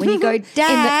 When you go,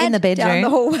 Dad, in the bedroom. down the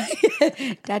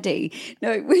hallway, Daddy.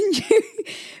 No,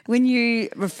 when you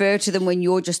refer to them when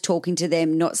you're just talking to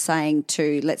them, not saying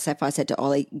to, let's say if I said to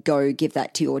Ollie, go give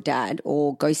that to your dad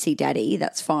or go see Daddy,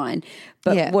 that's fine.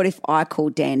 But what if I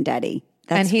called Dan Daddy?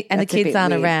 And the that's a kids bit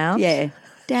aren't weird. around? Yeah,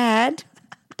 Dad,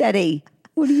 Daddy,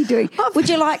 what are you doing? Would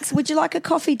you like a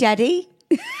coffee, Daddy?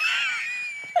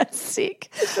 Sick.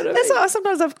 That's why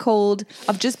sometimes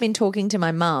I've just been talking to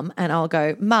my mum and I'll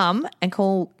go, Mum, and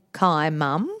call Kai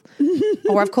Mum.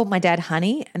 Or I've called my dad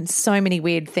Honey and so many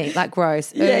weird things, like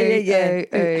gross.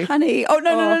 Yeah. Honey. Oh,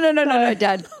 no,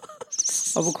 Dad.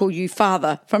 I will call you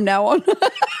Father from now on.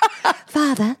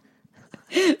 Father.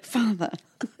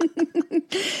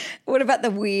 What about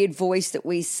the weird voice that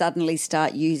we suddenly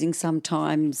start using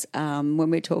sometimes when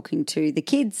we're talking to the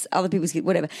kids, other people's kids,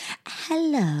 whatever?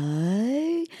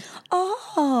 Hello.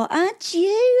 Oh, aren't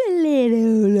you a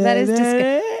little? That is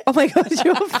disgusting. Oh my God,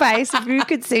 your face. If you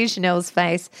could see Chanel's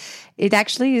face, it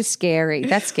actually is scary.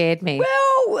 That scared me.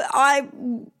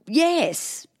 Well,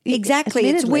 yes. Exactly.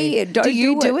 It's Admittedly. weird. Do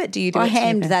you do it? I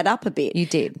hammed that up a bit. You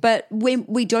did. But when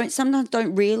we sometimes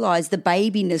don't realise the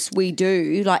babiness we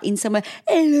do, like in somewhere,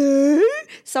 hello,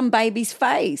 some baby's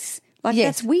face. Like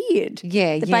that's weird.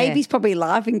 Yeah, The baby's probably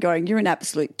laughing going, you're an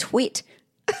absolute twit.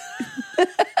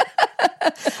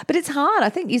 But it's hard. I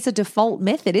think it's a default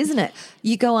method, isn't it?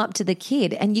 You go up to the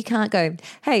kid and you can't go,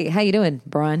 hey, how you doing,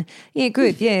 Brian? Yeah,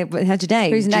 good. Yeah, how's your day?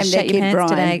 Who's Did you named shake their your kid pants Brian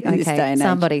today? in this day and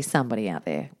age? Somebody out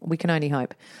there. We can only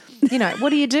hope. What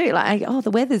do you do? Like, oh,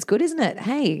 the weather's good, isn't it?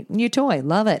 Hey, new toy,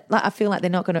 love it. Like, I feel like they're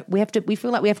not going to. We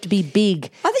feel like we have to be big.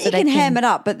 I think you can ham it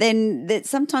up, but then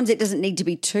sometimes it doesn't need to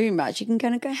be too much. You can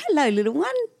kind of go, hello, little one.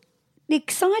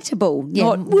 Excitable,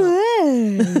 not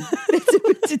whoa. That's a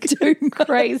bit too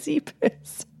crazy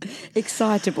person.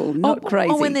 Excitable, not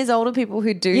crazy. Or when there's older people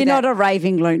who do You're that. not a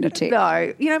raving lunatic.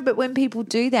 No. But when people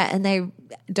do that and they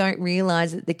don't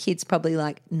realise that the kid's probably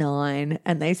like 9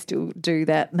 and they still do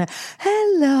that. And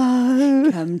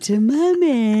hello. Come to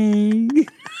mummy.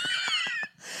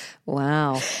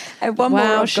 Wow. And one more I've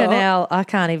got. Chanel, I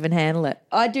can't even handle it.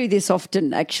 I do this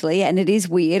often, actually, and it is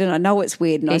weird, and I know it's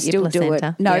weird, and I still do it.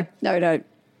 No.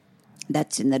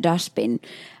 That's in the dustbin.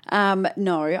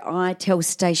 No, I tell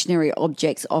stationary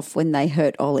objects off when they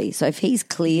hurt Ollie. So if he's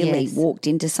clearly walked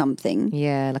into something,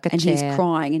 like a and chair, he's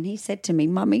crying, and he said to me,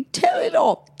 "Mummy, tell it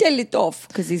off,"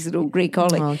 because he's a little Greek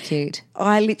Ollie. Oh, cute.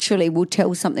 I literally will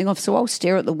tell something off. So I'll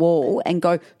stare at the wall and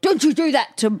go, "Don't you do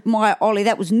that to my Ollie?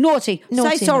 That was naughty.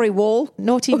 Say sorry, wall.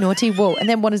 Naughty wall." And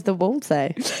then what does the wall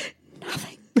say?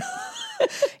 Nothing.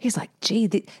 He's like, "Gee,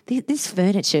 this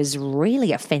furniture is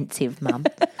really offensive, Mum."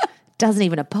 Doesn't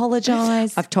even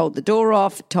apologise. I've told the door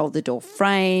off, told the door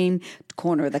frame,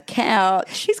 corner of the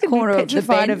couch, He's going corner to be of the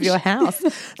petrified bench. of your house.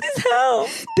 This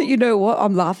house. But you know what?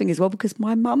 I'm laughing as well because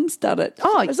my mum's done it.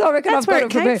 Oh, so I reckon that's I've got where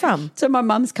it came from her. from. So my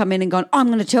mum's come in and gone, I'm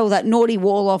going to tell that naughty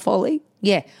wall off, Ollie.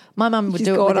 Yeah, my mum would She's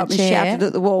do it gone with up a chair. and shouted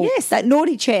at the wall. Yes. That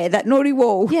naughty chair, that naughty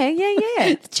wall. Yeah.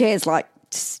 The chair's like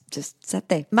just sat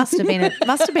there. Must have been an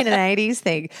 80s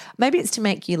thing. Maybe it's to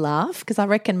make you laugh, because I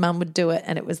reckon Mum would do it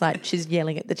and it was like she's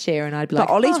yelling at the chair and I'd be like,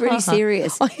 But Ollie's really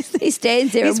serious. He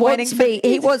stands there and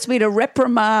he wants me to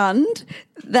reprimand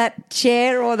that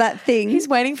chair or that thing. He's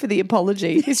waiting for the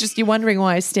apology. You're wondering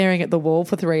why he's staring at the wall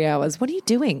for 3 hours. What are you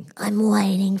doing? I'm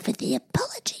waiting for the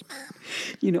apology, Mum.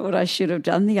 You know what I should have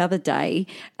done the other day?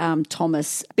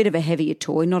 Thomas, a bit of a heavier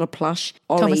toy, not a plush.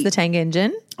 Ollie, Thomas the Tank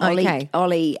Engine? Okay.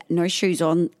 Ollie, no shoes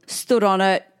on, stood on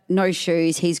it, no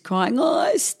shoes. He's crying, oh,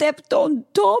 I stepped on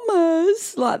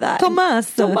Thomas, like that.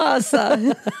 Thomas.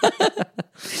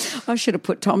 I should have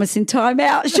put Thomas in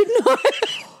timeout, shouldn't I?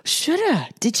 Should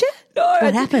have. Did you? No.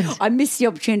 What happened? I missed the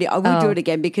opportunity. I will do it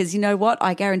again because you know what?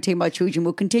 I guarantee my children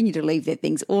will continue to leave their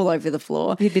things all over the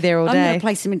floor. You'd be there all day. I'm going to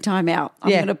place them in timeout. I'm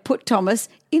going to put Thomas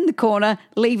in the corner,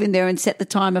 leave him there and set the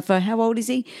timer for, how old is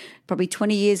he? Probably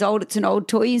 20 years old. It's an old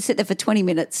toy. You sit there for 20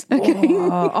 minutes. Okay.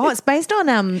 Oh, it's based on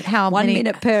how 1 many,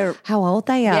 minute per. How old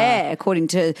they are. Yeah, according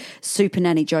to Super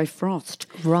Nanny Joe Frost.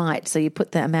 Right. So you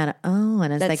put the amount of,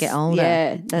 and as they get older.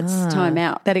 Yeah, that's time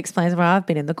out. That explains why I've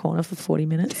been in the corner for 40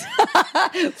 minutes.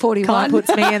 41. Kai puts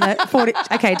me in the 40.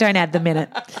 Okay, don't add the minute.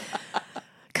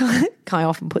 Kai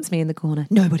often puts me in the corner.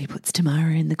 Nobody puts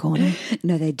Tamara in the corner.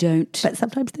 No, they don't. But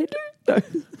sometimes they do. No.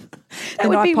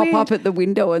 And I pop up at the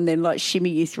window and then like shimmy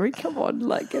you through. Come on,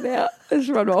 like get out. Let's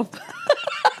run off.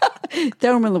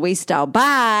 Thelma and Louise style.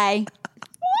 Bye.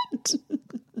 What?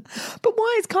 But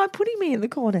why is Kai putting me in the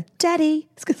corner? Daddy.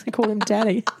 It's because I call him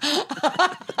Daddy.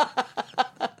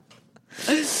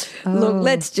 Look,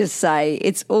 let's just say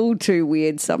it's all too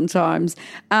weird sometimes.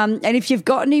 And if you've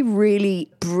got any really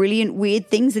brilliant weird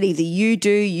things that either you do,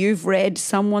 you've read,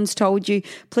 someone's told you,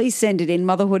 please send it in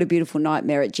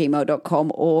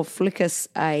motherhoodabeutifulnightmare@gmail.com or flick us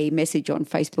a message on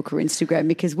Facebook or Instagram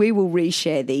because we will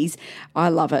reshare these. I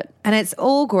love it. And it's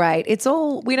all great. We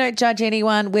don't judge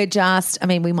anyone. We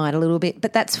might a little bit,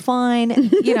 but that's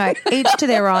fine. Each to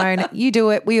their own. You do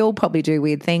it. We all probably do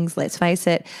weird things, let's face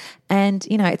it. And,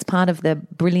 it's part of the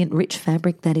brilliant, rich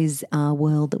fabric that is our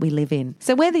world that we live in.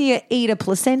 So whether you eat a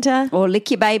placenta or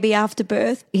lick your baby after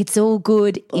birth, it's all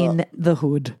good in the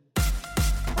hood.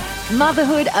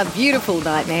 Motherhood, A Beautiful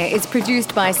Nightmare is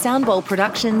produced by Soundbowl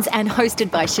Productions and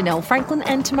hosted by Chanel Franklin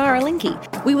and Tamara Linky.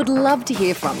 We would love to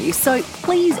hear from you, so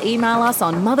please email us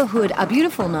on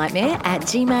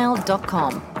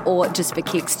motherhoodabeautifulnightmare@gmail.com. Or just for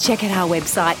kicks, check out our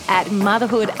website at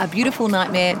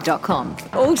motherhoodabeautifulnightmare.com.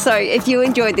 Also, if you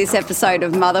enjoyed this episode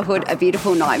of Motherhood, A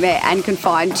Beautiful Nightmare and can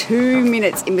find 2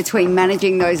 minutes in between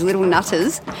managing those little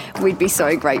nutters, we'd be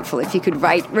so grateful if you could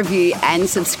rate, review and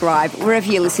subscribe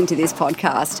wherever you listen to this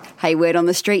podcast. Hey, word on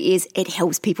the street is it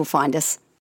helps people find us.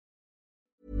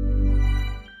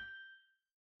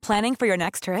 Planning for your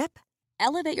next trip?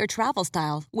 Elevate your travel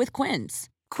style with Quince.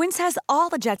 Quince has all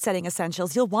the jet-setting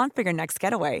essentials you'll want for your next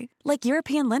getaway, like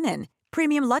European linen,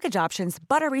 premium luggage options,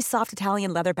 buttery soft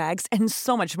Italian leather bags, and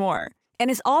so much more. And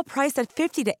is all priced at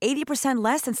 50 to 80%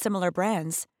 less than similar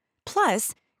brands.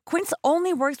 Plus, Quince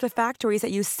only works with factories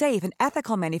that use safe and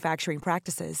ethical manufacturing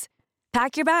practices.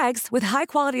 Pack your bags with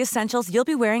high-quality essentials you'll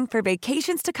be wearing for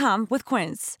vacations to come with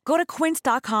Quince. Go to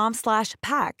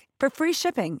quince.com/pack for free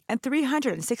shipping and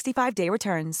 365-day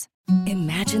returns.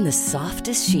 Imagine the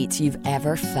softest sheets you've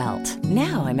ever felt.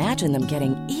 Now imagine them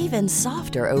getting even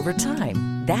softer over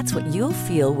time. That's what you'll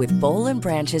feel with Boll &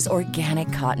 Branch's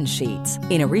organic cotton sheets.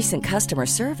 In a recent customer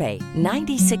survey,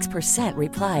 96%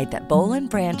 replied that Boll &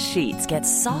 Branch sheets get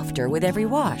softer with every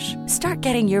wash. Start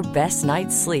getting your best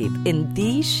night's sleep in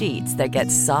these sheets that get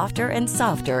softer and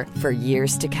softer for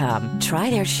years to come. Try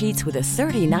their sheets with a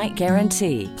 30-night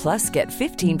guarantee. Plus, get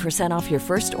 15% off your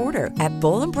first order at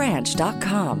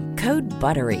bollandbranch.com. Code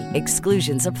BUTTERY.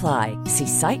 Exclusions apply. See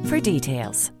site for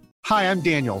details. Hi, I'm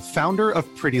Daniel, founder of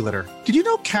Pretty Litter. Did you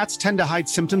know cats tend to hide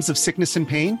symptoms of sickness and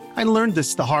pain? I learned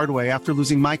this the hard way after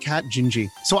losing my cat,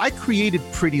 Gingy. So I created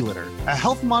Pretty Litter, a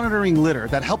health monitoring litter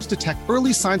that helps detect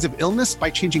early signs of illness by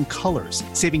changing colors,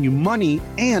 saving you money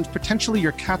and potentially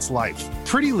your cat's life.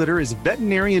 Pretty Litter is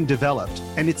veterinarian developed,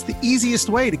 and it's the easiest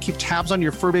way to keep tabs on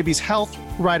your fur baby's health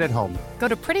right at home. Go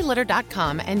to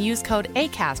prettylitter.com and use code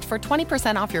ACAST for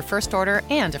 20% off your first order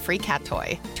and a free cat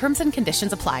toy. Terms and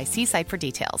conditions apply. See site for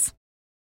details.